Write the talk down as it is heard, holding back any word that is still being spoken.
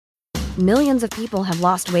Millions of people have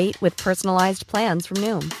lost weight with personalized plans from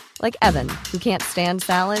Noom. Like Evan, who can't stand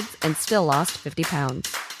salads and still lost 50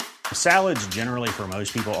 pounds. Salads generally for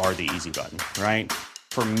most people are the easy button, right?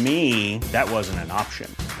 For me, that wasn't an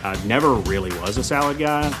option. I never really was a salad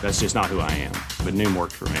guy. That's just not who I am. But Noom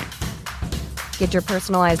worked for me. Get your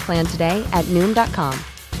personalized plan today at Noom.com.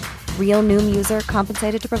 Real Noom user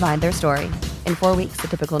compensated to provide their story. In 4 weeks, the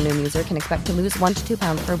typical Noom user can expect to lose 1 to 2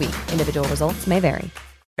 pounds per week. Individual results may vary.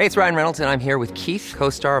 Hey, it's Ryan Reynolds, and I'm here with Keith,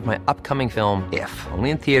 co-star of my upcoming film, If,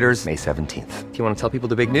 only in theaters May 17th. Do you want to tell people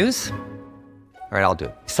the big news? All right, I'll do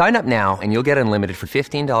it. Sign up now and you'll get unlimited for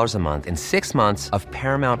 $15 a month and 6 months of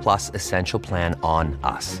Paramount Plus Essential Plan on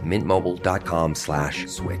us.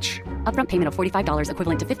 MintMobile.com/switch. Upfront payment of $45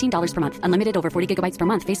 equivalent to $15 per month. Unlimited over 40 gigabytes per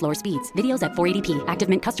month. Face lower speeds. Videos at 480p. Active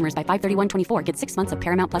Mint customers by 531.24 get 6 months of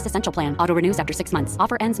Paramount Plus Essential Plan. Auto renews after 6 months.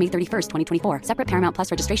 Offer ends May 31st, 2024. Separate Paramount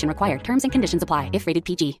Plus registration required. Terms and conditions apply if rated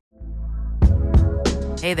PG.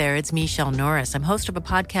 Hey there, it's Michelle Norris. I'm host of a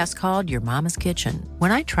podcast called Your Mama's Kitchen.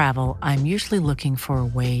 When I travel, I'm usually looking for a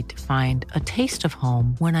way to find a taste of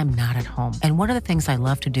home when I'm not at home. And one of the things I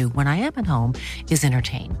love to do when I am at home is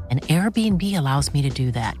entertain. And Airbnb allows me to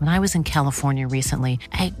do that. When I was in California recently,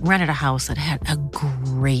 I rented a house that had a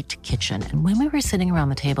great kitchen. And when we were sitting around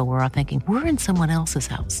the table, we were all thinking, we're in someone else's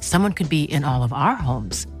house. Someone could be in all of our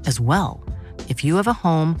homes as well. If you have a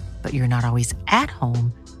home, but you're not always at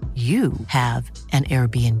home, you have an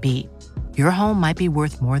Airbnb. Your home might be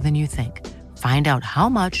worth more than you think. Find out how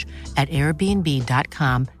much at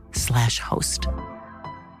airbnb.com/host.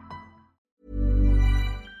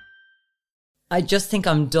 I just think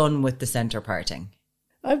I'm done with the centre parting.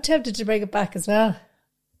 I'm tempted to bring it back as well.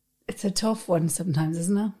 It's a tough one sometimes,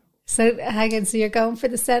 isn't it? So, hang on, so you're going for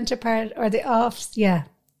the centre part or the offs? Yeah.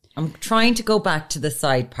 I'm trying to go back to the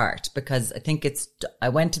side part because I think I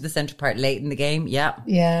went to the centre part late in the game. Yeah.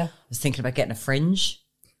 Yeah. I was thinking about getting a fringe.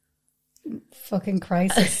 Fucking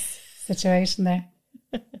crisis situation there.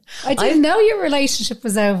 I didn't know your relationship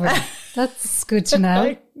was over. That's good to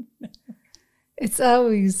know. It's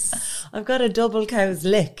always... I've got a double cow's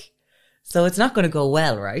lick, so it's not going to go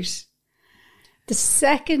well, right? The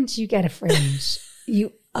second you get a fringe,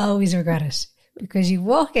 you always regret it because you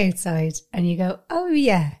walk outside and you go, oh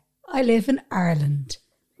yeah, I live in Ireland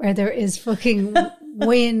where there is fucking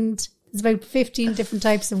wind. There's about 15 different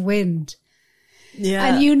types of wind. Yeah.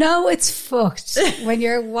 And you know it's fucked when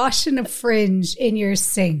you're washing a fringe in your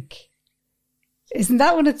sink. Isn't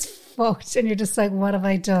that when it's fucked and you're just like, what have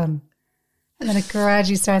I done? And then it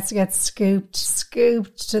gradually starts to get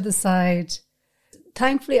scooped to the side.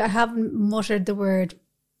 Thankfully, I haven't muttered the word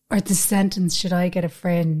or the sentence, should I get a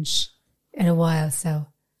fringe, in a while. So,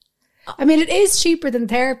 I mean, it is cheaper than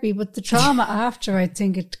therapy, but the trauma after, I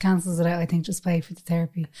think it cancels it out. I think just pay for the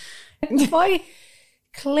therapy. If I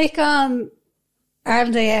click on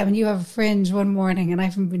Ireland AM and you have a fringe one morning and I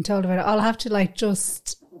haven't been told about it, I'll have to like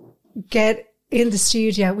just get in the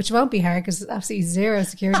studio, which won't be hard because there's absolutely zero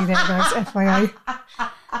security there, guys, FYI.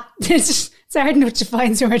 It's hard enough to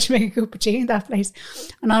find somewhere to make a cup of tea in that place.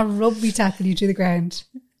 And I'll rugby tackle you to the ground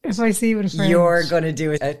if I see you with a fringe. You're going to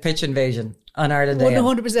do a pitch invasion on Ireland AM.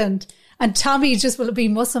 100%. And Tommy just will be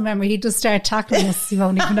muscle memory. He'd just start tackling us. He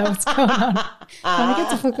won't even know what's going on. Tommy,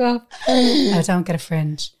 get the fuck up. I don't get a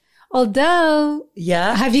fringe. Although,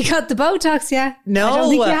 yeah, have you got the Botox yet? No. I don't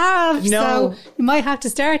think you have. No. So you might have to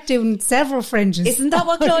start doing several fringes. Isn't that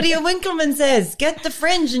what Claudia Winkleman says? Get the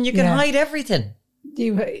fringe and you can hide everything.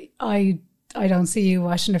 I don't see you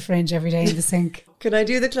washing a fringe every day in the sink. Can I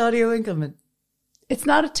do the Claudia Winkleman? It's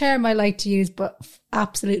not a term I like to use, but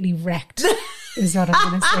absolutely wrecked is what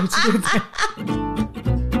I'm going to say to you there.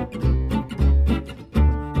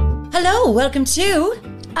 Hello, welcome to...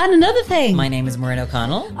 And Another Thing. My name is Maureen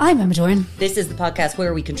O'Connell. I'm Emma Doran. This is the podcast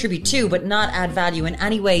where we contribute to, but not add value in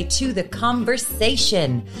any way to the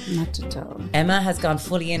conversation. Not at all. Emma has gone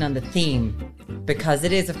fully in on the theme because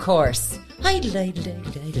it is, of course,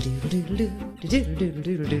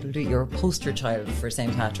 you're a poster child for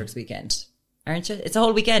St. Patrick's weekend, aren't you? It's a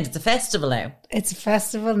whole weekend. It's a festival now. It's a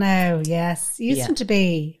festival now, yes. It used to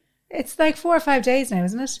be. It's like 4 or 5 days now,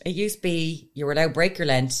 isn't it? It used to be you were allowed to break your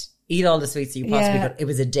Lent, eat all the sweets that you possibly could. It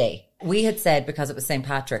was a day. We had said because it was St.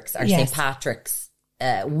 Patrick's, or St. Patrick's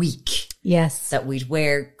week. Yes. That we'd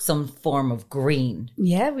wear some form of green.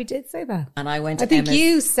 Yeah, we did say that. And I went to Emma's. I think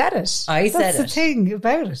you said it. I said it. That's the thing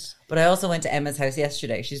about it. But I also went to Emma's house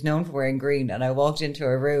yesterday. She's known for wearing green. And I walked into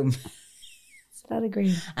her room. It's a lot of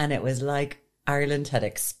green. And it was like Ireland had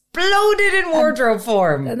exploded in wardrobe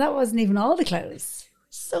form. And that wasn't even all the clothes.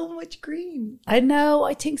 So much green. I know.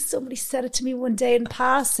 I think somebody said it to me one day in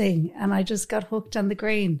passing and I just got hooked on the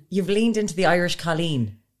green. You've leaned into the Irish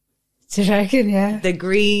Colleen. Do you reckon? Yeah. The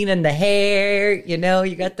green and the hair, you know,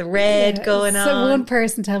 you got the red going on. So one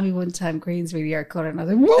person told me one time green's really our colour, and I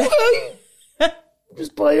was like, whoa,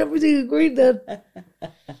 just buy everything in green then.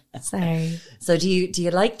 Sorry. So do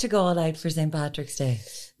you like to go all out for St. Patrick's Day?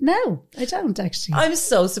 No, I don't actually. I'm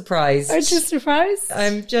so surprised. Aren't you surprised?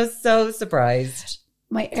 I'm just so surprised.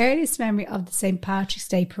 My earliest memory of the St. Patrick's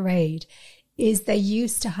Day parade is they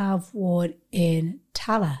used to have one in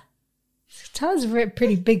Tala. Tala's a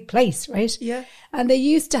pretty big place, right? Yeah. And they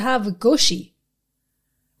used to have a gushy.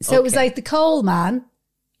 So it was like the coal man.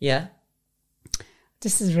 Yeah.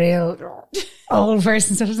 This is real old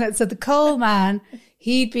person stuff, isn't it? So the coal man,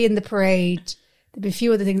 he'd be in the parade. There'd be a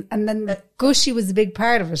few other things. And then the gushy was a big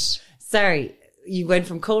part of it. Sorry, you went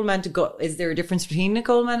from coal man to go. Is there a difference between a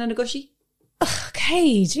coal man and a gushy?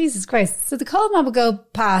 Okay, Jesus Christ. So the coal man would go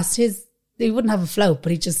past he wouldn't have a float,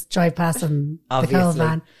 but he'd just drive past on the coal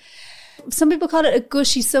man. Some people call it a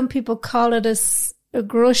gushy. Some people call it a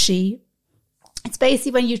grushy. It's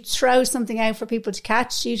basically when you throw something out for people to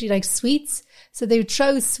catch, usually like sweets. So they would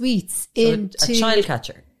throw sweets into... A child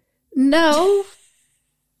catcher? No.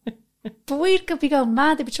 But we'd be going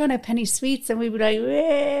mad. They'd be throwing out penny sweets and we'd be like,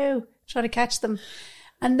 whoa, trying to catch them.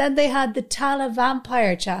 And then they had the Tala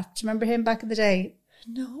vampire chap. Do you remember him back in the day?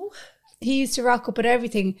 No. He used to rock up at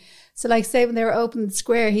everything. So like say when they were opening the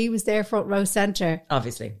square, he was there front row centre.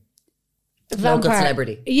 Obviously. Vampire. Local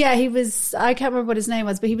celebrity. Yeah, he was, I can't remember what his name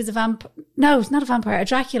was, but he was a vampire. No, it's not a vampire, a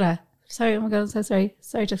Dracula. Sorry, oh my God, I'm so sorry.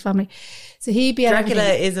 Sorry to the family. So he'd be Dracula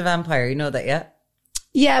is a vampire, you know that, yeah?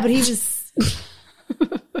 Yeah, but he was...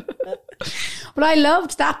 But I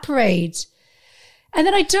loved that parade. And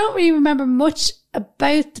then I don't really remember much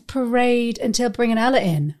about the parade until bringing Ella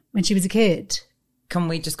in when she was a kid. Can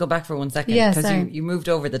we just go back for 1 second? Yeah, because you moved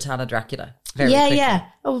over the Tala Dracula very yeah, quickly. Yeah.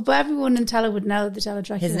 Oh, but everyone in Tala would know the Tala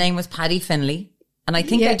Dracula. His name was Paddy Finlay. And I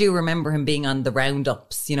think I do remember him being on the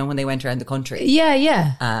roundups, you know, when they went around the country. Yeah,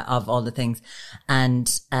 yeah. Of all the things. And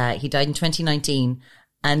he died in 2019.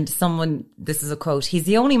 And this is a quote, he's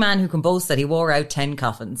the only man who can boast that he wore out 10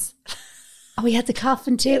 coffins. Oh, he had the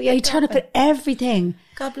coffin too. Yeah, he turned up at everything.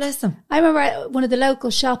 God bless him. I remember one of the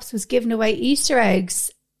local shops was giving away Easter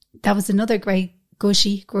eggs. That was another great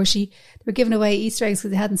gushy. They were giving away Easter eggs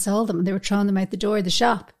because they hadn't sold them and they were throwing them out the door of the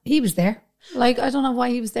shop. He was there. Like, I don't know why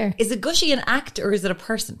he was there. Is a gushy an act or is it a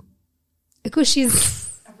person? A gushy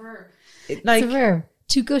is a verb. It's a verb.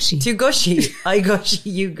 Too gushy. Too gushy. I gushy,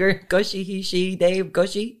 you gushy, he, she, they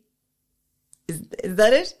gushy. Is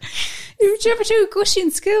that it? Did you ever do gushy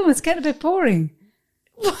in school? It's kind of a bit boring.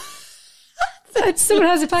 Someone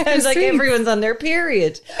has a pack of Sounds like sweets. everyone's on their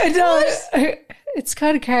period. I know. It's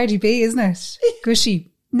kind of Cardi B, isn't it?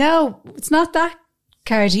 Gushy. No, it's not that,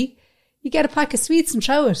 Cardi. You get a pack of sweets and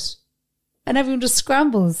throw it. And everyone just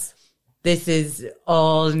scrambles. This is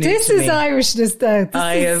all new This to is me. Irishness though.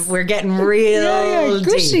 We're getting real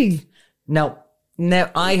gushy. deep. No,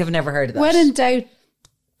 I have never heard of that. When in doubt,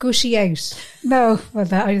 gushy out. No, well,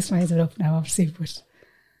 I just made it up now, obviously, but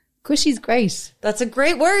gushy's great. That's a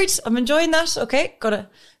great word. I'm enjoying that. Okay, gotta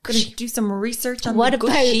do some research on what the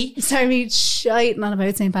gushy. About, sorry, shiting on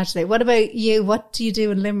about St. Patrick's Day. What about you? What do you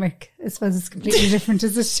do in Limerick? I suppose it's completely different,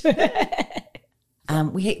 is it?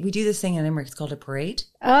 We do this thing in Limerick. It's called a parade.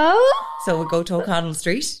 Oh. So we go to O'Connell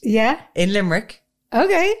Street. Yeah. In Limerick.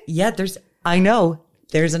 Okay. Yeah, there's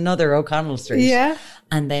another O'Connell Street. Yeah.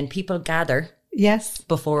 And then people gather. Yes.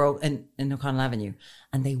 Before in O'Connell Avenue.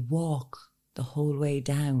 And they walk the whole way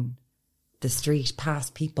down the street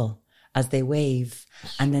past people as they wave.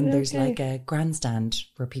 And then there's like a grandstand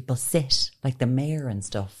where people sit, like the mayor and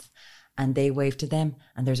stuff. And they wave to them.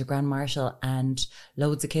 And there's a grand marshal and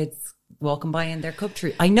loads of kids walking by in their cup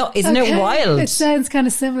tree. I know, isn't it wild? It sounds kind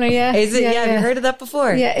of similar, yeah. Is it? Yeah, have you heard of that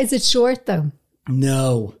before? Yeah, is it short though?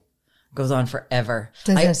 No. Goes on forever.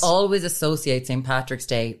 Does I it? always associate St. Patrick's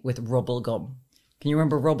Day with rubble gum. Can you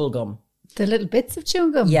remember rubble gum? The little bits of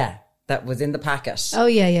chewing gum? Yeah, that was in the packet. Oh,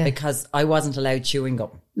 yeah. Because I wasn't allowed chewing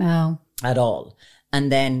gum. No. At all.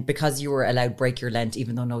 And then because you were allowed break your lent,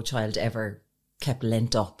 even though no child ever kept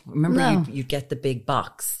lent up. Remember, you'd get the big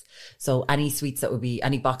box. So any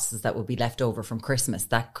boxes that would be left over from Christmas,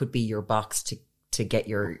 that could be your box to get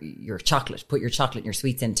your chocolate, put your chocolate and your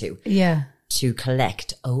sweets into. Yeah. To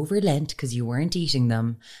collect over Lent because you weren't eating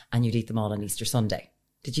them and you'd eat them all on Easter Sunday.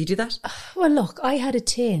 Did you do that? Well, look, I had a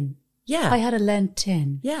tin. Yeah. I had a Lent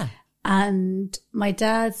tin. Yeah. And my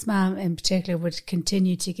dad's mum in particular would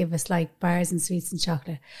continue to give us like bars and sweets and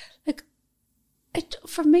chocolate. Like,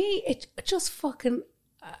 for me, it just fucking...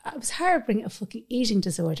 I was harboring a fucking eating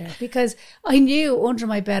disorder because I knew under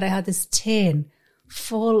my bed I had this tin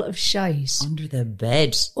full of shite. Under the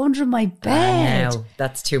bed. Under my bed. No,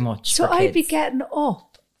 that's too much. So for I'd be kids. getting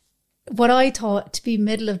up what I thought to be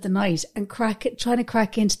middle of the night and trying to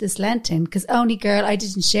crack into this Lenten because only girl, I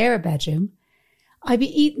didn't share a bedroom. I'd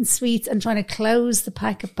be eating sweets and trying to close the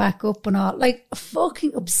packet back up and all. Like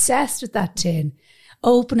fucking obsessed with that tin.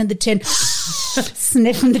 Opening the tin,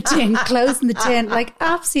 sniffing the tin, closing the tin. Like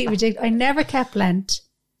absolutely ridiculous. I never kept Lent.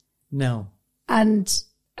 No. And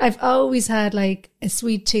I've always had like a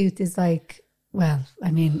sweet tooth is like, well, I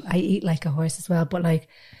mean, I eat like a horse as well, but like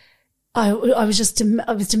I was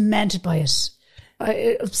demented by it.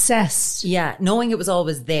 Obsessed. Yeah, knowing it was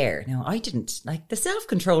always there. No, I didn't. Like the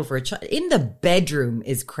self-control for a child in the bedroom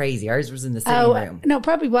is crazy. Ours was in the sitting room. No,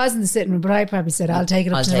 probably was in the sitting room, but I probably said, I'll take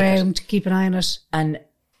it up to the room to keep an eye on it. And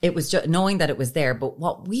it was just knowing that it was there. But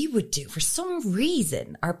what we would do, for some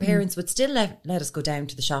reason, our parents would still let us go down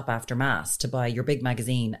to the shop after Mass to buy your big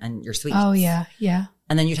magazine and your sweets. Oh, yeah, yeah.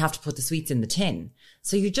 And then you'd have to put the sweets in the tin.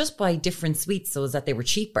 So you just buy different sweets so that they were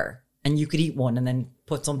cheaper and you could eat one and then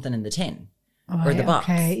put something in the tin. Oh, or the box.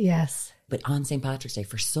 Okay, yes. But on St. Patrick's Day,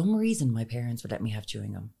 for some reason, my parents would let me have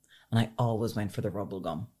chewing gum. And I always went for the rubble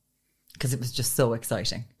gum because it was just so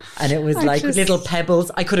exciting. And it was little pebbles.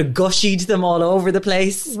 I could have gushied them all over the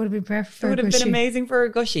place. It would have been perfect for It would a have gushy. been amazing for a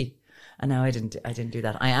gushy. And now I didn't do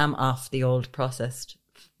that. I am off the old processed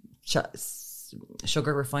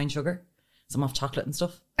sugar, refined sugar. So I'm off chocolate and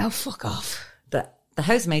stuff. Oh, fuck off. The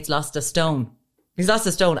housemate's lost a stone. He's lost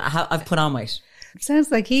a stone. I've put on weight.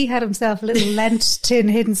 Sounds like he had himself a little Lent tin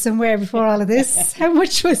hidden somewhere before all of this. How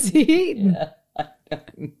much was he eating? Yeah, I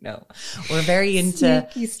don't know. We're very into,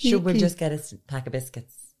 Sneaky. should we just get a pack of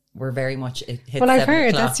biscuits? We're very much, it hits Well, I've 7 heard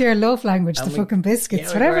o'clock. that's your love language, the fucking biscuits.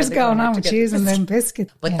 yeah, Whatever's we're going going on to with get using the them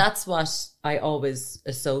biscuits. But Yeah. that's what I always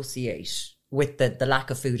associate with the lack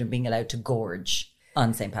of food and being allowed to gorge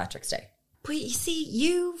on St. Patrick's Day. But you see,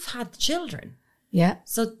 you've had children. Yeah.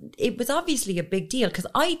 So it was obviously a big deal because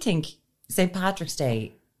I think St. Patrick's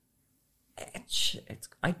Day,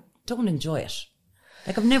 I don't enjoy it.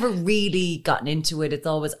 Like I've never really gotten into it.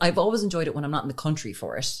 I've always enjoyed it when I'm not in the country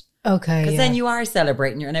for it. Okay. Because then you are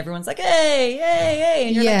celebrating and everyone's like, hey, hey, hey.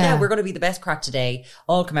 And you're like, yeah, we're going to be the best crack today.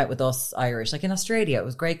 All come out with us Irish. Like in Australia, it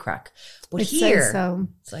was great crack. But here,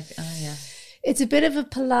 it's like, oh yeah. It's a bit of a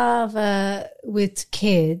palaver with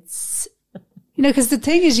kids. You know, because the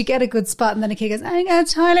thing is you get a good spot and then a kid goes, I'm going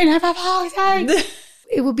to Thailand, have a party.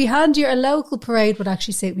 It would be handier. A local parade would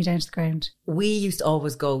actually suit me down to the ground. We used to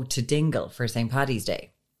always go to Dingle for St. Paddy's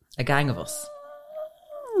Day. A gang of us.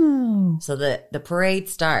 Oh. So the parade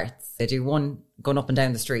starts. They do one going up and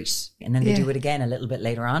down the street and then they do it again a little bit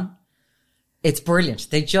later on. It's brilliant.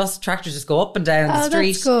 Tractors just go up and down the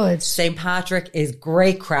street. That's good. St. Patrick is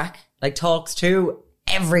great crack. Like talks to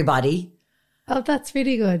everybody. Oh, that's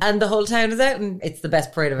really good. And the whole town is out and it's the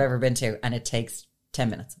best parade I've ever been to. And it takes 10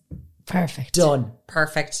 minutes. Perfect. Done.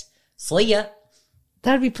 Perfect. See ya.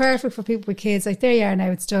 That'd be perfect for people with kids. Like there you are now,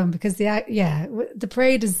 it's done because the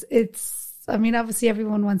parade I mean, obviously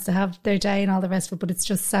everyone wants to have their day and all the rest of it, but it's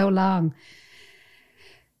just so long.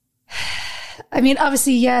 I mean,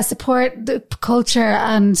 obviously, yeah, support the culture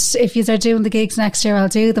and if you are doing the gigs next year, I'll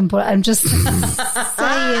do them, but I'm just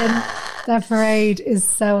saying that parade is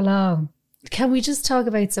so long. Can we just talk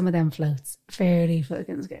about some of them floats? Fairly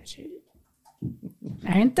fucking sketchy.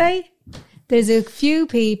 Aren't they? There's a few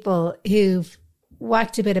people who've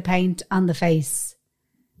whacked a bit of paint on the face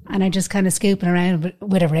and are just kind of scooping around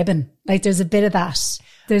with a ribbon. Like there's a bit of that.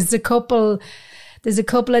 There's a couple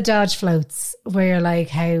of Dodge floats where you're like,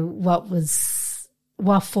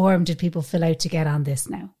 what form did people fill out to get on this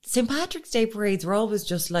now? St. Patrick's Day parades were always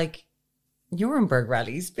just like Nuremberg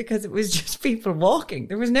rallies because it was just people walking.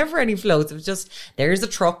 There was never any floats. It was just, there's a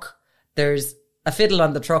truck, there's a fiddle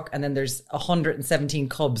on the truck, and then there's 117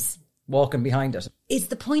 cubs walking behind it. Is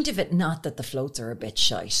the point of it not that the floats are a bit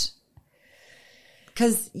shite?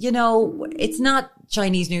 Because, you know, it's not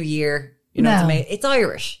Chinese New Year. You know, it's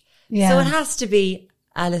Irish. Yeah. So it has to be,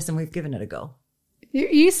 listen, we've given it a go.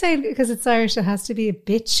 You say because it's Irish, it has to be a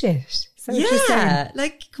bit shit. Yeah,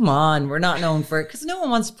 like, come on, we're not known for it because no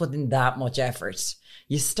one wants to put in that much effort.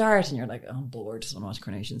 You start and you're like, oh, I'm bored, so I watch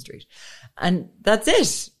Coronation Street. And that's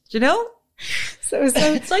it, you know? So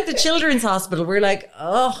it's like the Children's Hospital. We're like,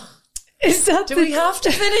 oh, do we have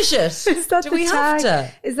to finish it? Is that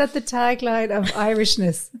the tagline of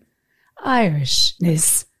Irishness?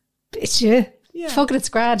 Irishness, bitch. Yeah. Fucking it's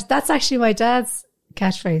grand. That's actually my dad's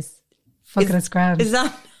catchphrase. Fucking it's grand. Is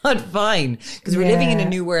that not fine? Because we're living in a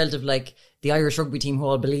new world of like the Irish rugby team who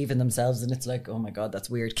all believe in themselves and it's like, oh my God, that's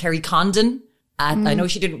weird. Kerry Condon I know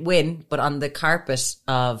she didn't win, but on the carpet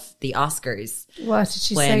of the Oscars. What, did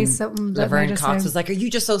she say something? Laverne Cox was like, are you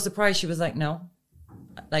just so surprised? She was like, no.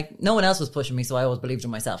 Like, no one else was pushing me, so I always believed in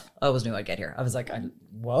myself. I always knew I'd get here. I was like,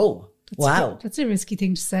 whoa. Wow. That's a risky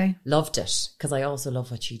thing to say. Loved it. Because I also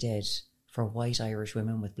love what she did for white Irish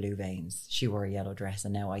women with blue veins. She wore a yellow dress,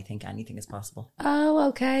 and now I think anything is possible. Oh,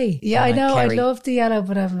 okay. Yeah, I know. Kerry. I love the yellow,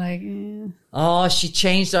 but I'm like... Oh, she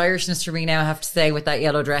changed Irishness for me now, I have to say, with that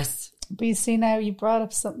yellow dress. But you see now, you brought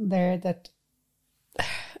up something there that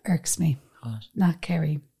irks me. What? Not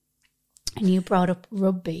Kerry. And you brought up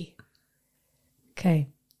rugby. Okay.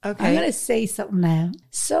 I'm going to say something now.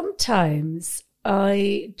 Sometimes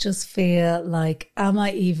I just feel like, am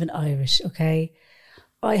I even Irish? Okay.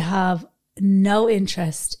 I have no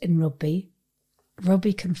interest in rugby.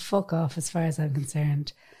 Rugby can fuck off as far as I'm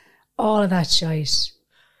concerned. All of that shite.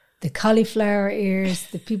 The cauliflower ears,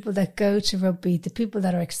 the people that go to rugby, the people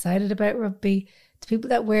that are excited about rugby, the people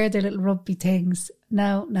that wear their little rugby things.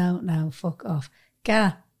 No, fuck off.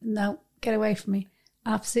 Get away from me.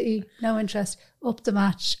 Absolutely no interest. Up the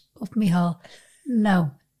match, up me hall.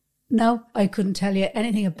 No, I couldn't tell you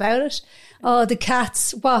anything about it. Oh, the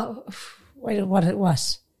cats. What?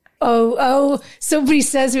 Oh, somebody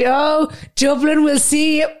says to me, Dublin will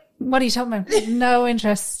see you. What are you talking about? No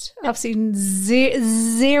interest. Absolutely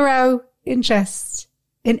zero interest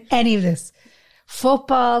in any of this.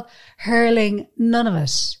 Football, hurling, none of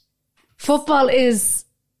it. Football is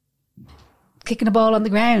kicking a ball on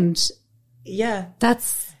the ground. Yeah.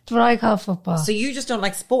 That's what I call football. So you just don't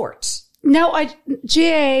like sport? No,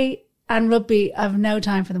 GAA and rugby, I have no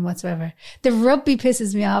time for them whatsoever. The rugby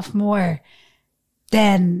pisses me off more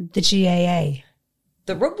than the GAA.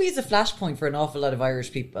 The rugby is a flashpoint for an awful lot of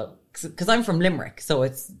Irish people. Because I'm from Limerick, so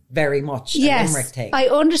it's very much a Limerick thing. I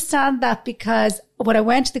understand that because when I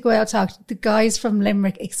went to the Gael Talk, the guys from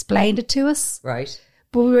Limerick explained it to us. Right.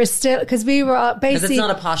 But we were still, because we were basically... Because it's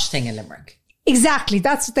not a posh thing in Limerick. Exactly.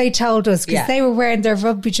 That's what they told us. Because they were wearing their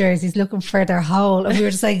rugby jerseys looking for their hole. And we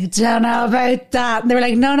were just like, don't know about that. And they were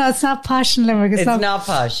like, no, it's not posh in Limerick. It's not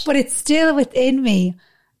posh. But it's still within me.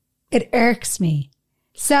 It irks me.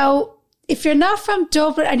 So... if you're not from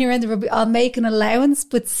Dublin and you're in the rugby, I'll make an allowance,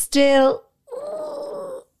 but still,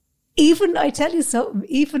 even, I tell you something,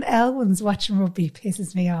 even Elwyn's watching rugby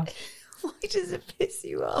pisses me off. Why does it piss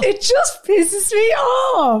you off? It just pisses me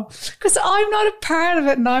off because I'm not a part of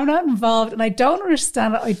it and I'm not involved and I don't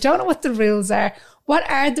understand it. I don't know what the rules are. What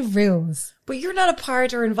are the rules? But you're not a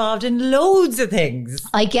part or involved in loads of things.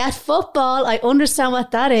 I get football. I understand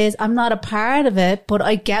what that is. I'm not a part of it, but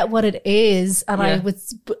I get what it is. And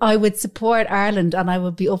I would support Ireland and I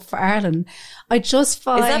would be up for Ireland. I just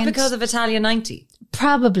find... Is that because of Italia 90?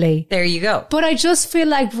 Probably. There you go. But I just feel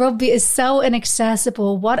like rugby is so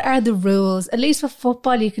inaccessible. What are the rules? At least with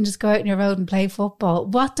football, you can just go out on your road and play football.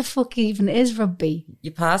 What the fuck even is rugby?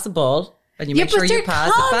 You pass a ball and you make sure you pass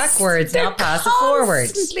it backwards, not pass it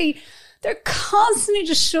forwards. They're constantly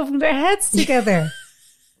just shoving their heads together.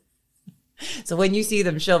 So when you see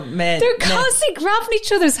them they're constantly grabbing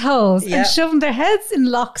each other's holes and shoving their heads in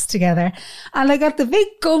locks together. And I got the big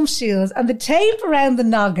gum shields and the tape around the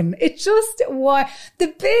noggin. It just,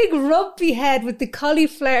 the big rugby head with the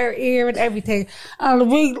cauliflower ear and everything.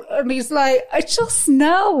 And he's like, I just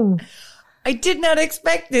know. I did not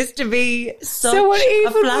expect this to be such so a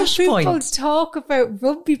flashpoint. When people talk about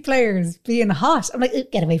rugby players being hot, I'm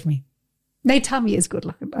like, get away from me. Nate Tommy is good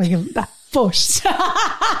looking. I'll give him that bush.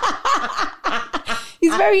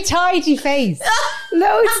 He's very tidy face.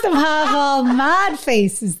 Loads of them have all mad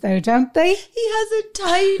faces though, don't they? He has a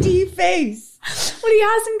tidy face. Well, he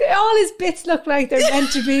hasn't, all his bits look like they're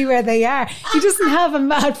meant to be where they are. He doesn't have a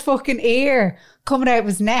mad fucking ear coming out of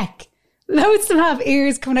his neck. Loads of them have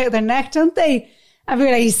ears coming out of their neck, don't they? And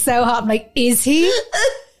we're like, he's so hot. I'm like, is he?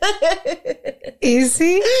 Is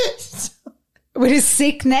he? With his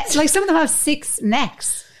 6 necks. Like some of them have 6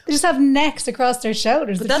 necks. They just have necks across their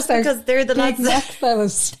shoulders. But that's because they're the lads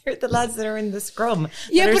they're the lads that are in the scrum.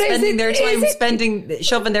 Yeah, they're but spending their time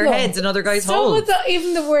shoving their heads in other guys' holes.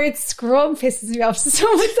 Even the word scrum pisses me off. So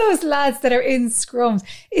some of those lads that are in scrums,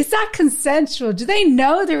 is that consensual? Do they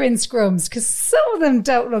know they're in scrums? Because some of them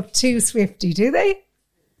don't look too swifty, do they?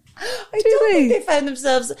 I don't think they found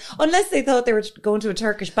themselves, unless they thought they were going to a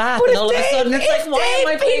Turkish bath, and all of a sudden it's like, why am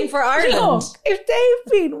I playing for Ireland? Look, if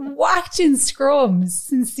they've been whacked in scrums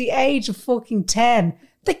since the age of fucking 10,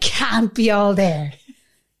 they can't be all there.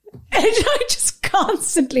 And I just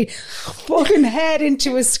constantly fucking head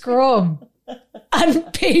into a scrum.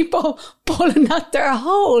 and people pulling at their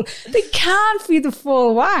hole. They can't be the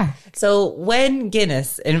full whack. So when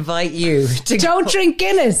Guinness invite you to Don't drink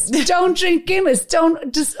Guinness. Don't drink Guinness.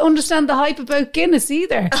 Don't just understand the hype about Guinness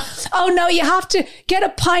either. Oh no, you have to get a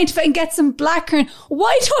pint of it and get some blackcurrant.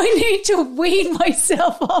 Why do I need to wean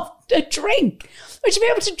myself off a drink? I should be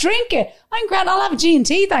able to drink it. I'm grand. I'll have a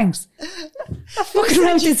G&T, thanks. I'm fucking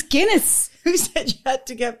around with this Guinness. Who said you had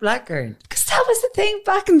to get blackcurrant? Because that was the thing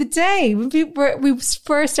back in the day when we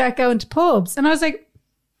first started going to pubs. And I was like,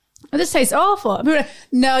 oh, this tastes awful. And people were like,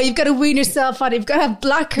 no, you've got to wean yourself on it. You've got to have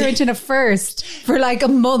blackcurrant in it first for like a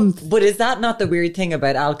month. But is that not the weird thing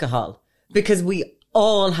about alcohol? Because we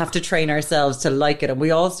all have to train ourselves to like it. And we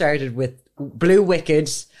all started with Blue Wicked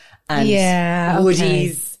and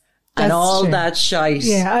Woodies and all true. that shite.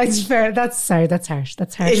 Yeah, it's fair. That's harsh.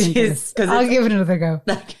 That's harsh. It is. I'll give it another go.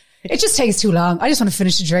 It just takes too long. I just want to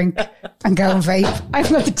finish a drink and go and vape. I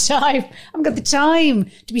haven't got the time. I haven't got the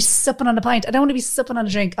time to be supping on a pint. I don't want to be supping on a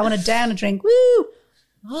drink. I want to down a drink. Woo!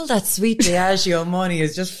 All that sweet Diageo money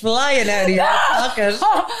is just flying out of your pocket.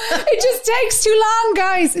 It just takes too long,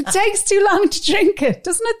 guys. It takes too long to drink it,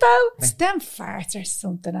 doesn't it though? It's them farts are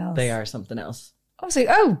something else. They are something else. I was like,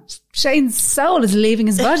 oh, Shane's soul is leaving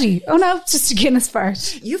his body. Oh no, it's just a Guinness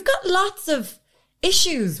fart. You've got lots of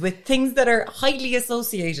issues with things that are highly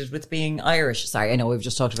associated with being Irish. Sorry, I know we've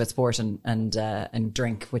just talked about sport and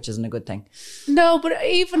drink, which isn't a good thing. No, but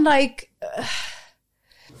even like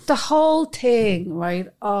the whole thing, right,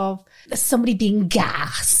 of somebody being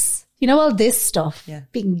gas. You know, all this stuff,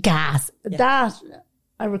 being gas. Yeah. That,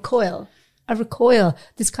 I recoil.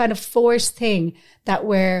 This kind of forced thing that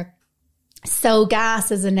we're so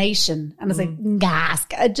gas as a nation. And it's like, gas.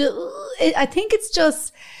 I think it's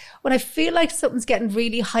just... when I feel like something's getting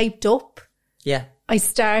really hyped up, I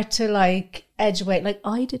start to like edge away. Like,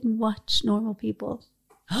 I didn't watch Normal People.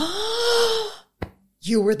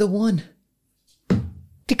 You were the one.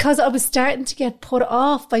 Because I was starting to get put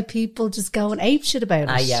off by people just going apeshit about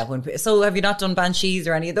it. Yeah. So have you not done Banshees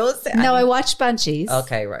or any of those? No, I watched Banshees.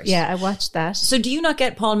 Okay, right. Yeah, I watched that. So do you not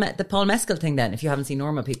get the Paul Mescal thing then, if you haven't seen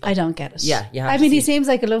Normal People? I don't get it. Yeah, you have I mean, he seems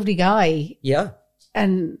like a lovely guy. Yeah.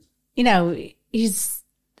 And, you know, he's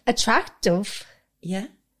attractive. Yeah.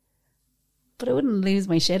 But I wouldn't lose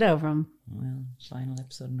my shit over him. Well, final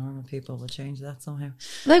episode of Normal People will change that somehow.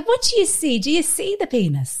 Like, what do you see? Do you see the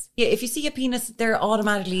penis? Yeah, if you see a penis, they're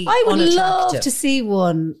automatically I would unattractive. love to see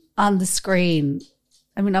one on the screen.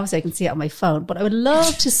 I mean, obviously I can see it on my phone, but I would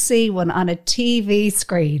love to see one on a TV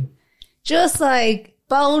screen. Just like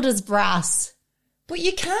bold as brass. But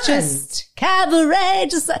you can. Just cabaret.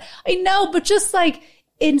 Just like, I know, but just like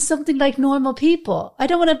in something like Normal People. I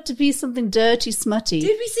don't want it to be something dirty, smutty.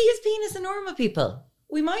 Did we see his penis in Normal People?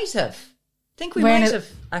 We might have. I think we might have,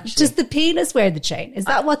 actually. Does the penis wear the chain? Is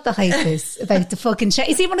that what the hype is about the fucking chain?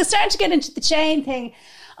 You see, when I started to get into the chain thing,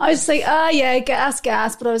 I was like, yeah, gas.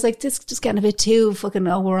 But I was like, this is just getting a bit too fucking,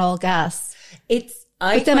 we're all gas.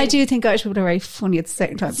 But then I do think Irish people are very funny at the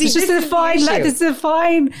same time. See, it's just a fine line. There's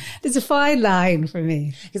a fine line for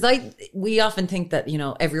me. Because we often think that, you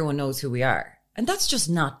know, everyone knows who we are. And that's just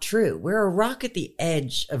not true. We're a rock at the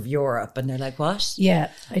edge of Europe. And they're like, what? Yeah,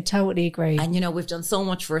 I totally agree. And, you know, we've done so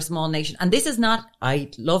much for a small nation. And this is not, I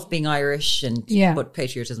love being Irish, but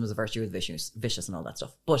patriotism is a virtue, is vicious and all that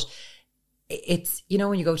stuff. But it's, you know,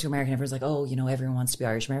 when you go to America, everyone's like, oh, you know, everyone wants to be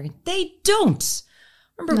Irish American. They don't.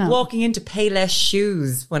 I remember walking into Payless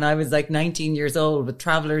Shoes when I was like 19 years old with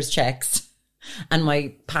traveler's checks and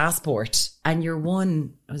my passport. And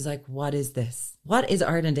I was like, what is this? What is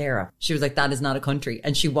Ireland Era? She was like, that is not a country.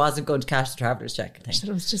 And she wasn't going to cash the traveller's check. I think. She thought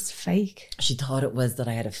it was just fake. She thought it was that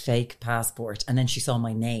I had a fake passport. And then she saw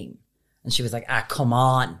my name. And she was like, come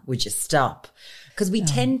on, would you stop? Because we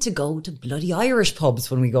tend to go to bloody Irish pubs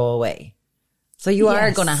when we go away. So you are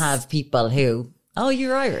going to have people who, oh,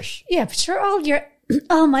 you're Irish. Yeah, but sure,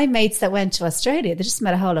 all my mates that went to Australia, they just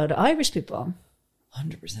met a whole load of Irish people.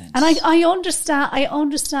 100%. And I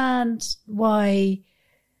understand why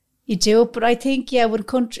you do it, but I think, when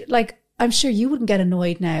country, like, I'm sure you wouldn't get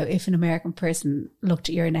annoyed now if an American person looked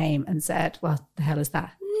at your name and said, what the hell is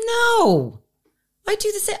that? No, I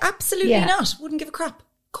do the same. Absolutely not. Wouldn't give a crap.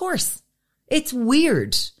 Of course. It's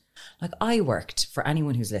weird. Like, I worked, for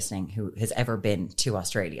anyone who's listening who has ever been to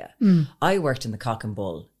Australia, I worked in the Cock and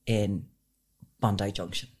Bull in Bondi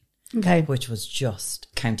Junction. Okay. Which was just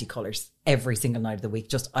county colours every single night of the week.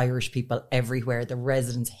 Just Irish people everywhere. The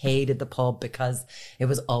residents hated the pub because it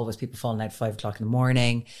was always people falling out at 5 o'clock in the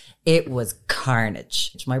morning. It was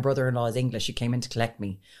carnage. My brother-in-law is English. He came in to collect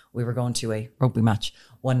me. We were going to a rugby match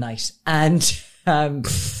one night and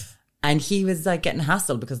he was like getting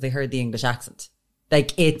hassled because they heard the English accent.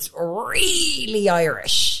 Like, it's really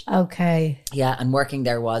Irish. Okay. Yeah, and working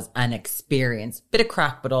there was an experience. Bit of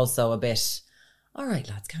crack, but also a bit, all right,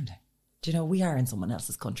 lads, calm down. Do you know, we are in someone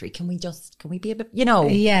else's country. Can we be a bit, you know?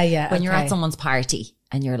 Yeah. When you're at someone's party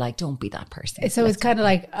and you're like, don't be that person. So it's kind of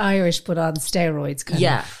like Irish, but on steroids, kind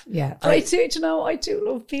of. Yeah. But I do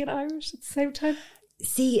love being Irish at the same time.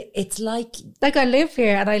 See, it's like I live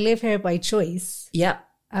here, and I live here by choice. Yeah.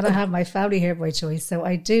 And I have my family here by choice. So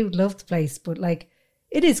I do love the place, but like,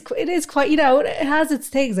 it is quite, you know, it has its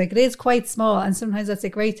things. Like, it is quite small, and sometimes that's a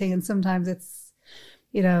great thing, and sometimes it's,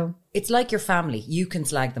 you know. It's like your family. You can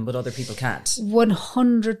slag them, but other people can't.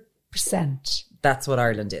 100%. That's what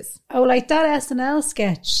Ireland is. Oh, like that SNL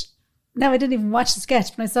sketch. No, I didn't even watch the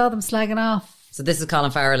sketch, but I saw them slagging off. So this is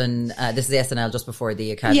Colin Farrell, and this is the SNL just before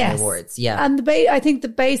the Academy Awards. Yeah. And I think the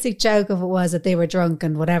basic joke of it was that they were drunk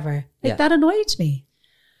and whatever. Like, that annoyed me.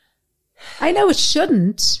 I know it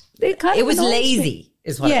shouldn't. It was lazy,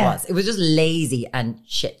 is what it was. It was just lazy and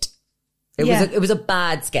shit. It was a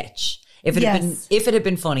bad sketch. If it had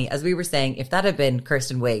been funny, as we were saying, if that had been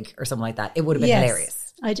Kirsten Wiig or something like that, it would have been hilarious.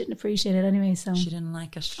 I didn't appreciate it anyway, so she didn't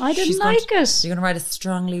like it. I didn't like it. You're going to write a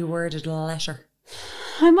strongly worded letter.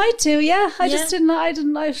 I might do, yeah. I didn't like it.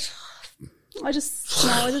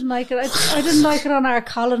 I didn't like it on our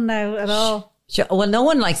Colin now at all. Sure. Well, no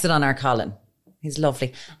one likes it on our Colin. He's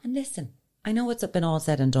lovely. And listen, I know it's been all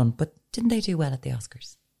said and done, but didn't they do well at the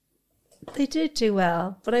Oscars? They did do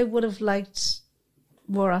well, but I would have liked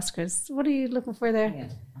more Oscars. What are you looking for there? Yeah,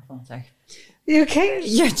 my phone, sorry. You okay?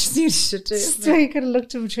 Yeah, just need to do it. So you kind of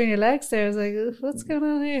looked in between your legs there. I was like, what's going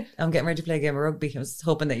on here? I'm getting ready to play a game of rugby. I was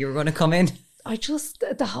hoping that you were going to come in.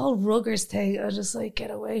 The whole ruggers thing, I just like,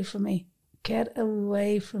 get away from me. Get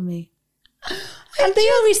away from me. And they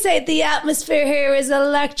always say the atmosphere here is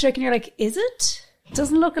electric. And you're like, is it? It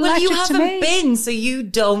doesn't look electric to me. Well, you haven't been, so you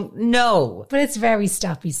don't know. But it's very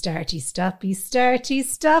stoppy, starty, stoppy, starty,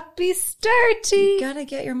 stoppy, starty. You gotta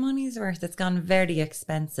get your money's worth. It's gone very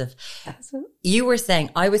expensive. I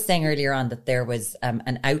was saying earlier on that there was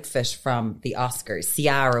an outfit from the Oscars.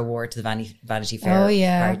 Ciara wore to the Vanity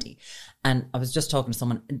Fair party. And I was just talking to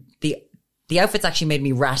someone. The outfit's actually made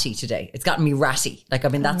me ratty today. It's gotten me ratty. Like,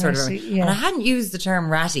 I'm in that sort of... And I hadn't used the term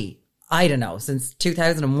ratty, I don't know, since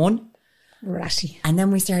 2001. Ratty. And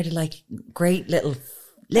then we started like great little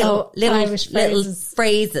Irish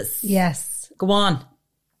phrases. Yes. Go on.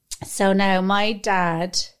 So now my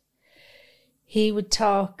dad, he would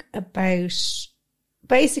talk about,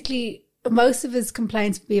 basically most of his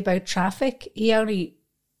complaints would be about traffic. He only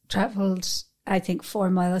travelled, I think, 4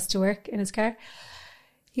 miles to work in his car.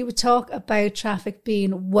 He would talk about traffic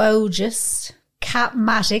being wogus,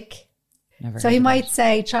 catmatic. So he might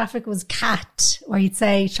say traffic was cat, or he'd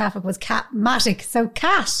say traffic was catmatic. So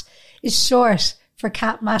cat is short for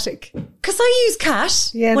catmatic. Because I use cat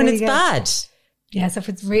when it's bad. Yeah, so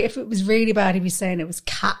if it was really bad, he'd be saying it was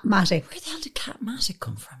catmatic. Where the hell did catmatic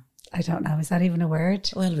come from? I don't know. Is that even a word?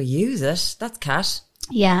 Well, we use it. That's cat.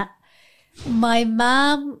 Yeah. My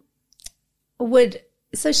mum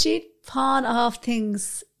she'd pawn off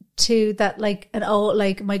things to that,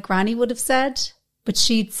 like my granny would have said, but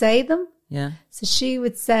she'd say them. Yeah. So she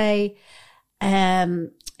would say, oh,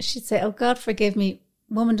 God forgive me,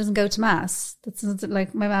 woman doesn't go to mass. That's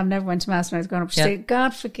like, my mom never went to mass when I was growing up. She'd say,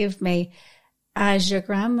 God forgive me, as your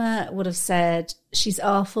grandma would have said, she's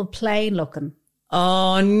awful plain looking.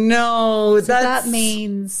 Oh no. So that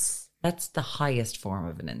means... That's the highest form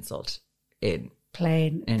of an insult in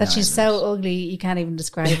plain. In that Ireland. She's so ugly, you can't even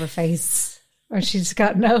describe her face. Or she's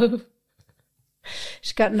got no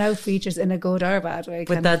features in a good or bad way.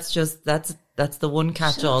 But that's the one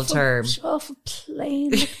catch-all term. She's awful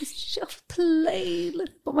plain. She's awful plain.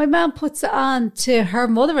 But my mum puts it on to her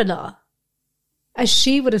mother-in-law, as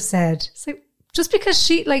she would have said. So just because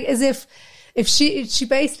she, like, as if she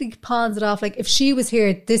basically pawns it off, like, if she was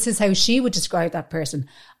here, this is how she would describe that person.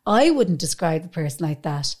 I wouldn't describe the person like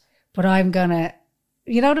that, but I'm gonna,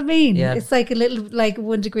 you know what I mean? Yeah. It's like a little, like,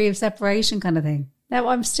 1 degree of separation kind of thing. Now,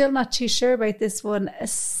 I'm still not too sure about this one. A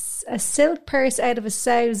silk purse out of a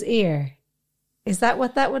sow's ear. Is that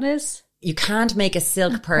what that one is? You can't make a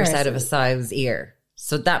silk purse out of a sow's ear.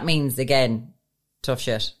 So that means, again, tough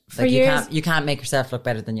shit. Like, you can't make yourself look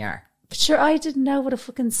better than you are. But sure, I didn't know what a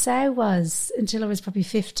fucking sow was until I was probably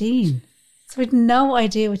 15. So I had no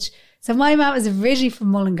idea So my mum was originally from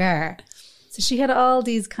Mullingar. So she had all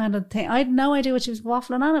these kind of things. I had no idea what she was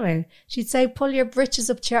waffling on about. She'd say, pull your britches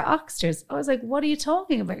up to your oxters. I was like, what are you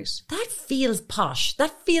talking about? That feels posh.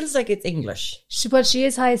 That feels like it's English. She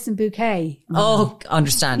is Hyacinth Bouquet. Oh,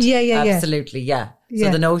 understand. Yeah. Absolutely, yeah. So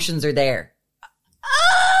the notions are there.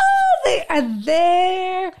 Oh, they are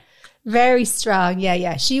there. Very strong.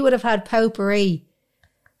 Yeah. She would have had potpourri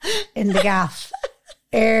in the gaff.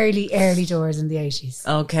 early doors in the 80s.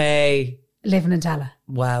 Okay. Living in Tala.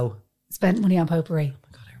 Wow. Spent money on potpourri. Oh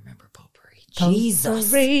my God, I remember potpourri. Jesus.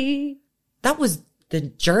 Potpourri. That was the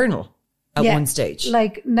journal at one stage.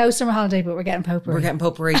 Like, no summer holiday, but we're getting potpourri. We're getting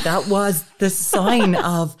potpourri. That was the sign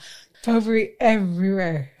of... Potpourri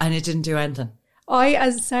everywhere. And it didn't do anything.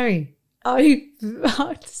 This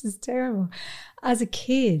is terrible. As a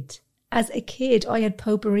kid, I had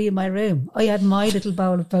potpourri in my room. I had my little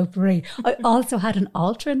bowl of potpourri. I also had an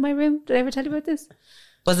altar in my room. Did I ever tell you about this?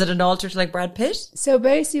 Was it an altar to like Brad Pitt? So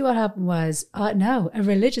basically what happened was, no, a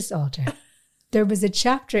religious altar. There was a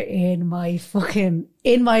chapter in my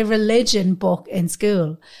religion book in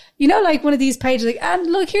school. You know, like one of these pages, like, and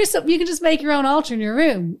look, here's something, you can just make your own altar in your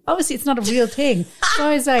room. Obviously, it's not a real thing. So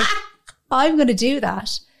I was like, I'm going to do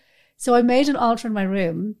that. So I made an altar in my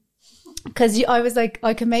room because I was like,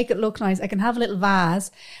 I can make it look nice. I can have a little vase.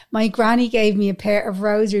 My granny gave me a pair of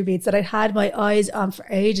rosary beads that I'd had my eyes on for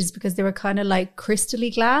ages because they were kind of like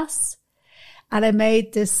crystally glass. And I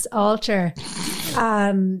made this altar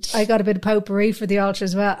and I got a bit of potpourri for the altar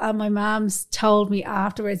as well. And my mom's told me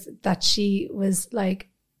afterwards that she was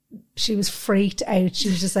freaked out. She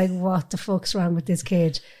was just like, what the fuck's wrong with this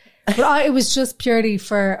kid? But it was just purely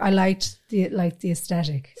I liked the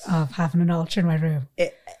aesthetic of having an altar in my room.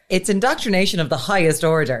 It's indoctrination of the highest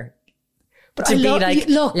order. But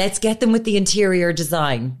look, let's get them with the interior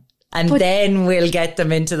design. And then we'll get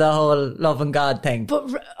them into the whole love and God thing.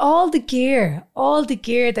 But all the gear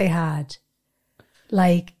they had,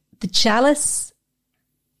 like the chalice.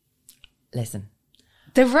 Listen.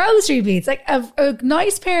 The rosary beads, like a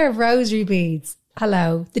nice pair of rosary beads.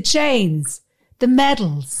 Hello. The chains, the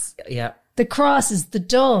medals. Yeah. The crosses, the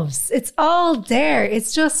doves. It's all there.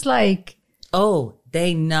 It's just like. Oh,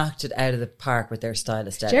 they knocked it out of the park with their style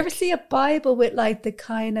aesthetic. Did you ever see a Bible with like the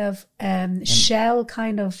kind of shell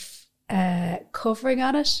kind of covering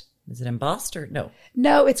on it? Is it embossed or no?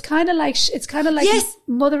 No, it's kind of like yes.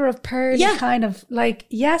 mother of pearl, kind of like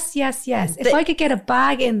yes. If I could get a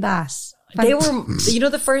bag in that, they were,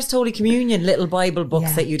 the first Holy Communion little Bible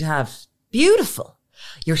books that you'd have. Beautiful.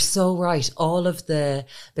 You're so right.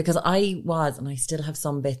 Because I was, and I still have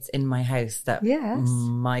some bits in my house that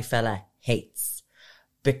my fella hates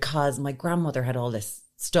because my grandmother had all this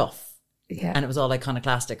stuff. Yeah. And it was all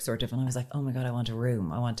iconoclastic sort of. And I was like, oh my God, I want a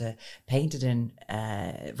room. I want to paint it in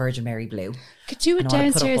Virgin Mary blue. Could do a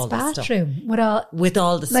downstairs bathroom with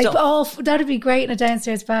all the stuff. Oh, that'd be great in a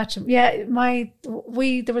downstairs bathroom. Yeah,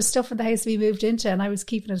 there was stuff in the house we moved into and I was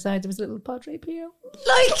keeping it aside. There was a little Padre Pio.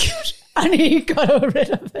 And he got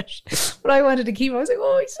rid of it. But I wanted to keep him. I was like,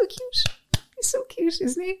 oh, he's so cute. He's so cute,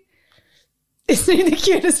 isn't he? Isn't he the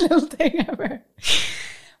cutest little thing ever?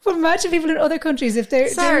 But imagine people in other countries if they're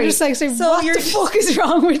just like saying, what the fuck is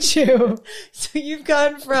wrong with you? So you've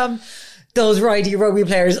gone from those righty rugby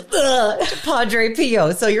players to Padre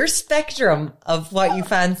Pio. So your spectrum of what you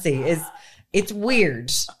fancy it's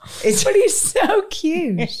weird. But he's so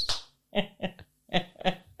cute.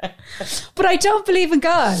 But I don't believe in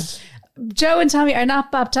God. Joe and Tommy are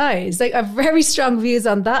not baptized. Like, I have very strong views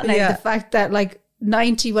on that now. The fact that like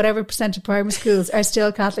 90% of primary schools are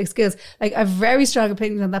still Catholic schools. Like, I have very strong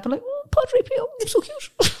opinions on that, but like, Padre Pio, so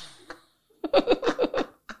cute.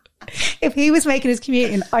 If he was making his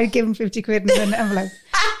communion, I'd give him 50 quid in an envelope.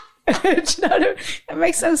 Do you know what I mean? It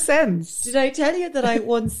makes no sense. Did I tell you that I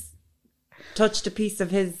once touched a piece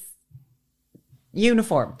of his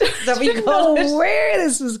uniform? Is that what you call it? Where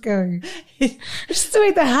this was going. Just the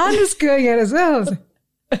way the hand was going out as well.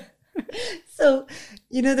 So,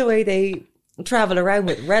 you know the way they travel around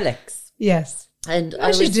with relics. Yes. And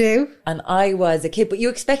you do. And I was a kid, but you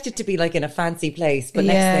expect it to be like in a fancy place. But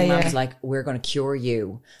next thing Mom was like, we're going to cure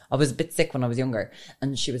you. I was a bit sick when I was younger.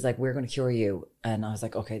 And she was like, we're going to cure you. And I was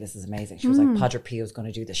like, okay, this is amazing. She was like, Padre Pio's going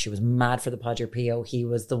to do this. She was mad for the Padre Pio. He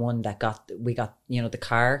was the one that we got, the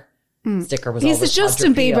car sticker was. He's the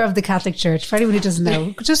Justin Bieber of the Catholic Church, for anyone who doesn't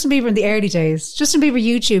know. Justin Bieber in the early days. Justin Bieber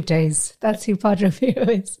YouTube days. That's who Padre Pio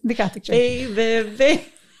is in the Catholic Church. Baby.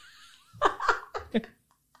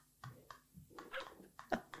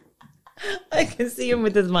 I can see him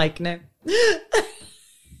with his mic now.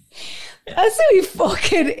 That's who he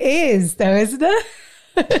fucking is, though, isn't it?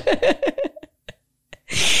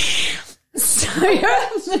 So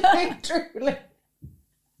you're truly.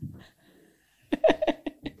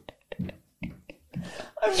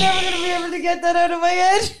 I'm never going to be able to get that out of my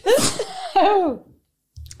head. Oh,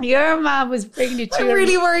 your mom was bringing you to. I'm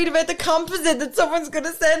really worried about the composite that someone's going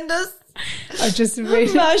to send us. A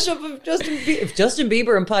mashup of Justin Bieber. If Justin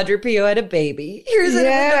Bieber and Padre Pio had a baby, here's what it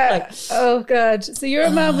would look like. Oh God. So your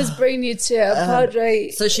mom was bringing you to a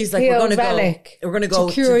Padre So she's like, Pio we're going to go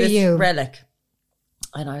to cure this you. relic.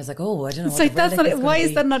 And I was like, oh, I don't know. It's like, that's not, why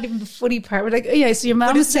is that not even the funny part? We're like, oh yeah, so your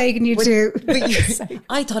mom was taking you to.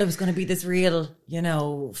 I thought it was going to be this real,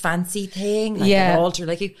 fancy thing. Like an altar.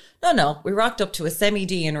 Like no. We rocked up to a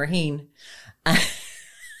semi-D in Raheen.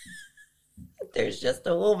 There's just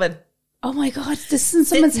a woman. Oh my God, this is in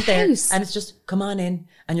someone's house. And it's just, come on in.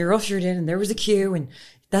 And you're ushered in and there was a queue and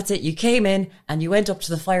that's it. You came in and you went up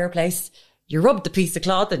to the fireplace. You rubbed the piece of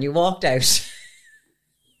cloth and you walked out.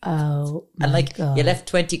 Oh, my and God. You left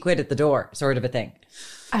 20 quid at the door, sort of a thing.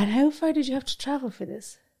 And how far did you have to travel for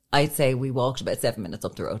this? I'd say we walked about 7 minutes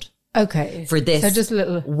up the road. Okay. For this so just a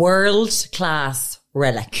little world-class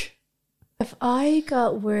relic. If I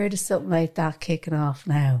got word of something like that kicking off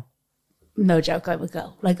now, no joke, I would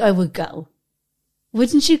go. Like, I would go.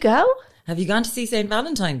 Wouldn't you go? Have you gone to see St.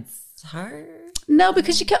 Valentine's Heart? No,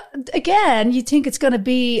 because you can't, again, you think it's going to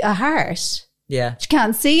be a heart. Yeah. You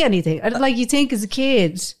can't see anything. Like you think as a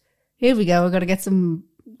kid, here we go, we're going to get some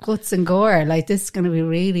guts and gore. Like this is going to be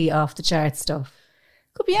really off the chart stuff.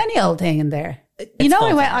 Could be any old thing in there.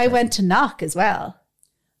 I went to Knock as well.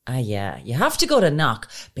 Yeah. You have to go to Knock.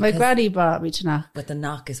 My granny brought me to Knock. But the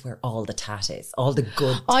Knock is where all the tat is. All the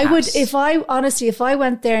good tat. I would, if I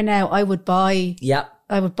went there now, I would buy. Yeah.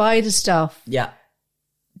 I would buy the stuff. Yeah.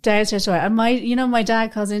 Downstairs store. And my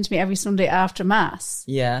dad calls into me every Sunday after Mass.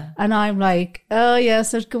 Yeah. And I'm like, oh yeah,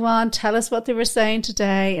 so go on, tell us what they were saying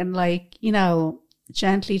today and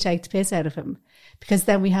gently take the piss out of him. Because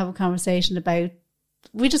then we have a conversation about,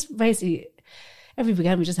 we just basically, every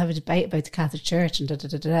weekend we just have a debate about the Catholic Church and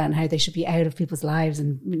and how they should be out of people's lives.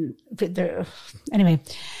 And anyway,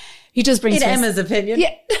 he just brings Emma's opinion.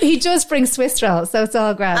 Yeah, he just brings Swiss roll, so it's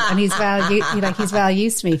all grand, and he's well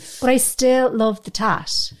used to me. But I still love the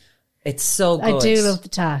tat. It's so good. I do love the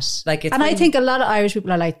tat. I think a lot of Irish people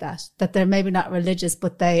are like that. That they're maybe not religious,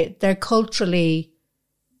 but they're culturally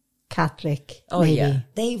Catholic. Oh maybe. yeah,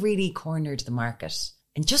 they really cornered the market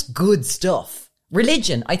and just good stuff.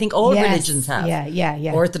 Religion, I think all religions have.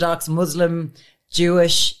 Yeah. Orthodox, Muslim,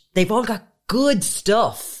 Jewish, they've all got good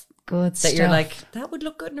stuff. That you're like, that would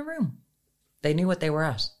look good in a room. They knew what they were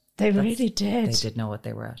at. They really did. They did know what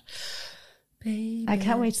they were at. Baby, I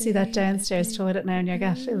can't wait to see that downstairs toilet now in your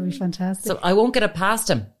gaff. It would be fantastic. So I won't get it past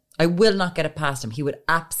him. I will not get it past him. He would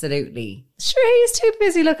absolutely. Sure, he's too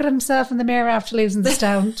busy looking at himself in the mirror after losing the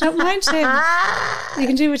stone. Don't mind him. You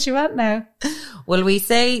can do what you want now. Will we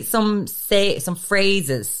say some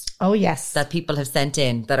phrases? Oh yes, that people have sent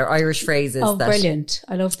in that are Irish phrases. Oh, brilliant!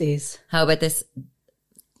 I love these. How about this?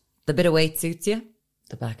 The bit of weight suits you.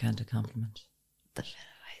 The backhanded compliment. The bit of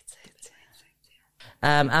weight suits you.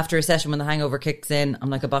 After a session when the hangover kicks in,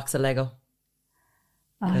 I'm like a box of Lego.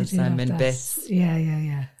 Because I'm in bits.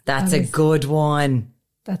 Yeah. That's a good one.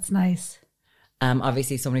 That's nice.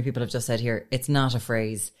 Obviously, so many people have just said here, it's not a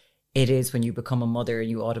phrase. It is when you become a mother and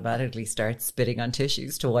you automatically start spitting on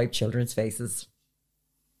tissues to wipe children's faces.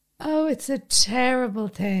 Oh, it's a terrible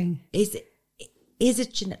thing. Is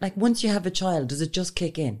it like once you have a child, does it just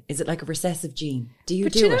kick in? Is it like a recessive gene? Do you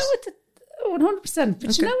but do you it? Know 100%.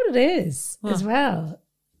 But you know what it is as well?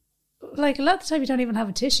 Like a lot of the time you don't even have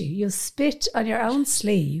a tissue. You'll spit on your own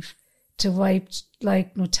sleeve to wipe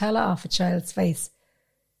like Nutella off a child's face.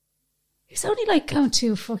 It's only like going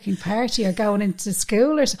to a fucking party or going into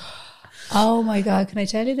school or so. Oh my God, can I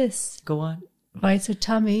tell you this? Go on. Right, so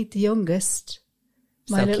Tommy, the youngest,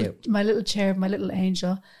 my little cherub, my little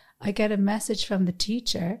angel, I get a message from the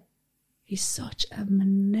teacher. He's such a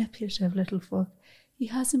manipulative little fuck. He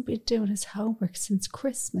hasn't been doing his homework since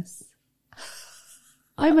Christmas.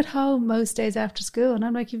 I'm at home most days after school and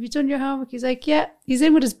I'm like, have you done your homework? He's like, yeah. He's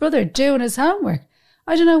in with his brother doing his homework.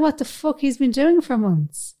 I don't know what the fuck he's been doing for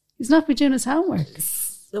months. He's not been doing his homework.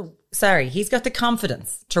 So, sorry, he's got the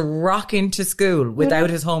confidence to rock into school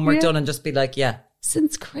without his homework done and just be like, yeah.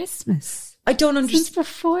 Since Christmas. I don't understand. Since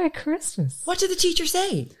before Christmas. What did the teacher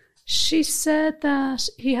say? She said that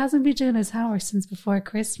he hasn't been doing his homework since before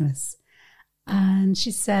Christmas. And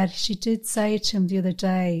she said she did say it to him the other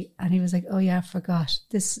day and he was like, oh yeah, I forgot.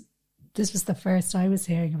 This was the first I was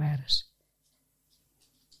hearing about it.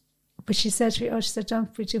 But she said to me,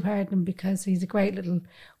 don't be too hard on him because he's a great little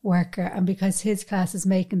worker and because his class is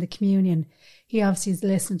making the communion, he obviously is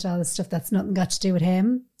listening to all the stuff that's nothing got to do with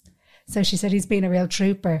him. So she said he's been a real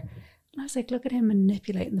trooper. And I was like, look at him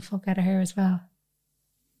manipulating the fuck out of her as well.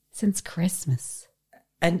 Since Christmas.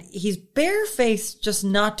 And he's barefaced, just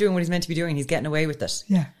not doing what he's meant to be doing. He's getting away with it.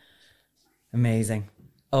 Yeah. Amazing.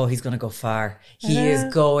 Oh, he's going to go far. He is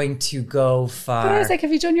going to go far. But I was like,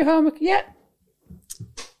 have you done your homework? Yeah.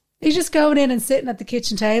 He's just going in and sitting at the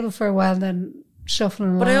kitchen table for a while and then shuffling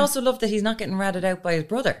along. But I also love that he's not getting ratted out by his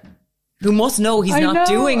brother, who must know he's not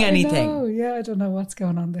doing anything. Oh, yeah, I don't know what's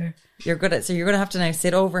going on there. You're going to have to now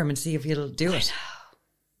sit over him and see if he'll do it.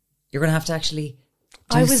 You're going to have to actually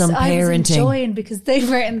do some parenting. I was enjoying because they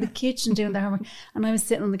were in the kitchen doing their homework and I was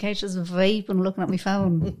sitting on the couch as a vape and looking at my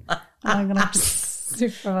phone. And I'm going to have to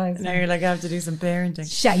supervise. Now you're like, I have to do some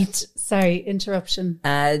parenting. Shite. Sorry, interruption.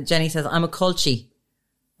 Jenny says, I'm a culture.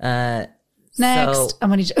 Next. So,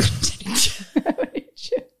 I'm only joking.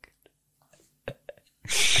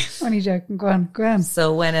 Only joking. Go on.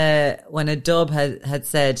 So when a dub had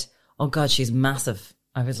said, oh God, she's massive,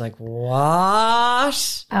 I was like,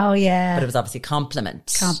 what? Oh yeah. But it was obviously compliment.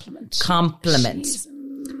 She's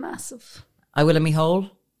massive. I will in me hole.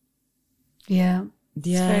 Yeah. It's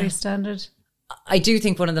very standard. I do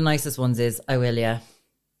think one of the nicest ones is I will, yeah.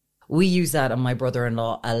 We use that on my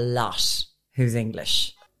brother-in-law a lot, who's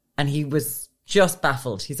English. And he was just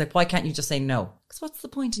baffled. He's like, why can't you just say no? Because what's the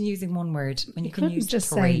point in using one word when you can use just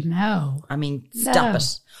three? say no. I mean, stop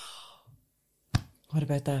it. What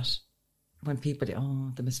about that? When people,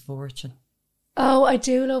 the misfortune. Oh, I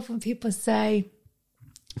do love when people say,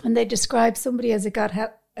 when they describe somebody as a God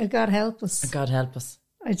help us. A God help us.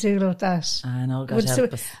 I do love that. I know, God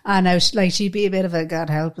help us. I know, like, she'd be a bit of a God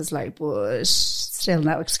help us, like, but still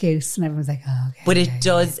no excuse. And everyone's like, oh, okay. But it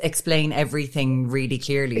does explain everything really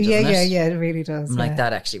clearly, doesn't it? Yeah, it really does. I'm like,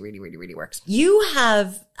 that actually really, really, really works. You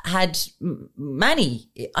have had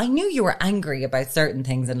many, I knew you were angry about certain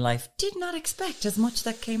things in life. Did not expect as much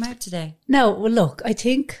that came out today. No, well, look, I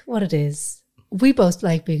think what it is, we both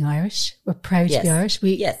like being Irish. We're proud to be Irish.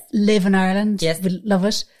 We live in Ireland. Yes. We love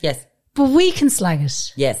it. Yes. But we can slag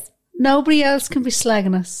it. Yes. Nobody else can be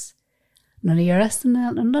slagging us. None of your rest and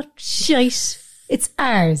that. I'm not shite. It's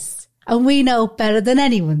ours. And we know better than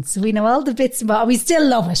anyone. So we know all the bits about it. We still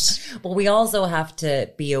love it. But we also have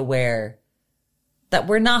to be aware that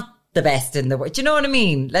we're not the best in the world. Do you know what I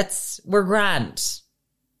mean? We're grand.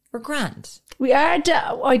 We're grand. We are,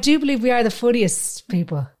 I do believe we are the funniest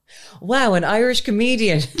people. Wow, an Irish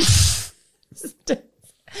comedian.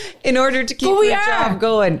 In order to keep the job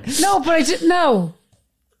going. No, but no.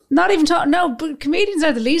 Not even but comedians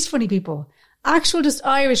are the least funny people. Actual just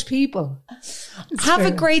Irish people. Have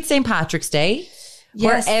a great St. Patrick's Day.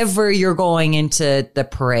 Yes. Wherever you're going into the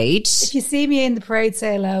parade. If you see me in the parade,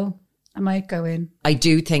 say hello. I might go in. I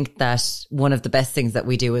do think that one of the best things that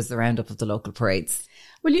we do is the roundup of the local parades.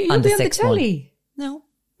 Well, you'll be on the telly. No.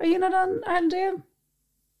 Are you not on Ireland?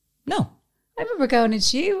 No. I remember going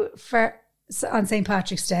into you on St.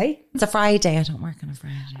 Patrick's Day. It's a Friday. I don't work on a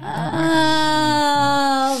Friday.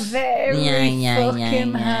 Oh, very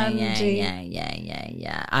fucking handy. Yeah.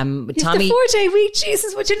 It's Tommy, the 4-day week.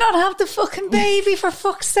 Jesus, would you not have the fucking baby for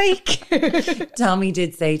fuck's sake? Tommy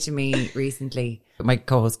did say to me recently, my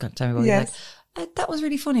co-host Tommy, was like, that was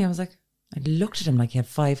really funny. I was like, I looked at him like he had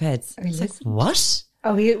 5 heads. I was like, what?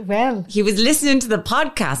 Oh, he was listening to the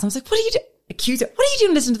podcast. I was like, what are you doing? Accuser, what are you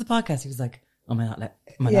doing listening to the podcast? He was like, am I not allowed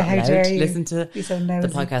to listen to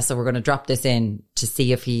the podcast? So we're going to drop this in to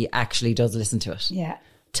see if he actually does listen to it. Yeah.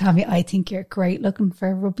 Tommy, I think you're great looking for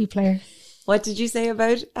a rugby player. What did you say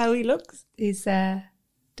about how he looks? He's tidy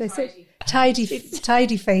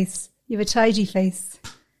face. You have a tidy face.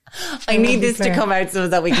 I need this to come out so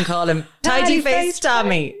that we can call him Tidy Face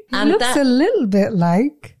Tommy. He looks a little bit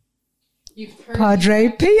like Padre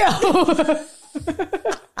Pio.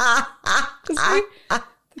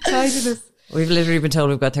 We've literally been told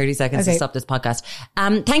we've got 30 seconds to stop this podcast.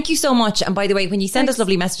 Thank you so much. And by the way, when you send us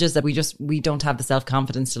lovely messages that we don't have the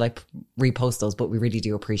self-confidence to like repost those, but we really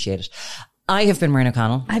do appreciate it. I have been Maureen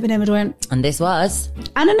O'Connell. I've been Emma Doran. And this was...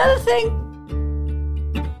 And another thing.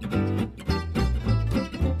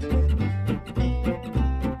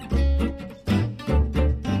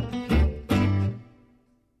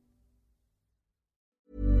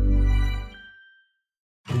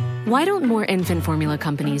 Why don't more infant formula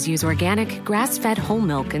companies use organic, grass-fed whole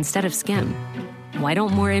milk instead of skim? Why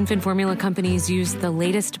don't more infant formula companies use the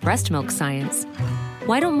latest breast milk science?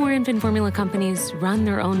 Why don't more infant formula companies run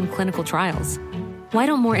their own clinical trials? Why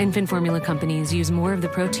don't more infant formula companies use more of the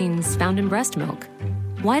proteins found in breast milk?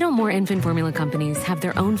 Why don't more infant formula companies have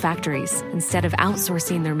their own factories instead of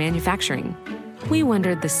outsourcing their manufacturing? We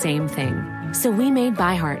wondered the same thing. So we made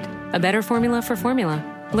ByHeart, a better formula for formula.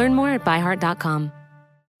 Learn more at byheart.com.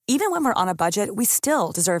 Even when we're on a budget, we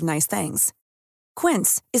still deserve nice things.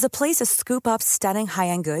 Quince is a place to scoop up stunning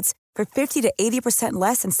high-end goods for 50 to 80%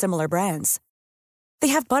 less than similar brands. They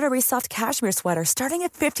have buttery soft cashmere sweaters starting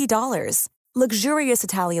at $50, luxurious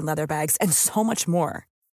Italian leather bags, and so much more.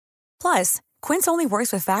 Plus, Quince only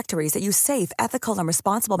works with factories that use safe, ethical, and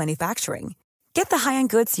responsible manufacturing. Get the high-end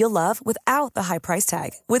goods you'll love without the high price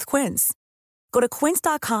tag with Quince. Go to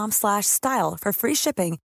quince.com/style for free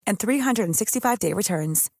shipping and 365-day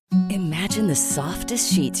returns. Imagine the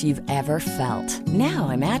softest sheets you've ever felt. Now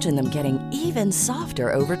imagine them getting even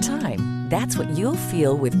softer over time. That's what you'll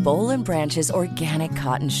feel with Boll & Branch's organic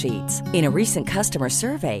cotton sheets. In a recent customer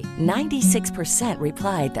survey, 96%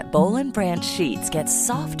 replied that Boll & Branch sheets get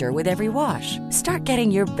softer with every wash. Start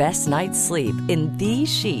getting your best night's sleep in these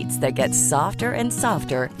sheets that get softer and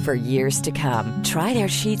softer for years to come. Try their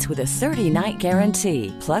sheets with a 30-night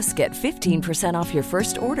guarantee. Plus, get 15% off your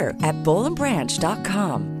first order at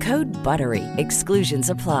bollandbranch.com. Code BUTTERY. Exclusions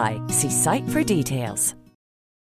apply. See site for details.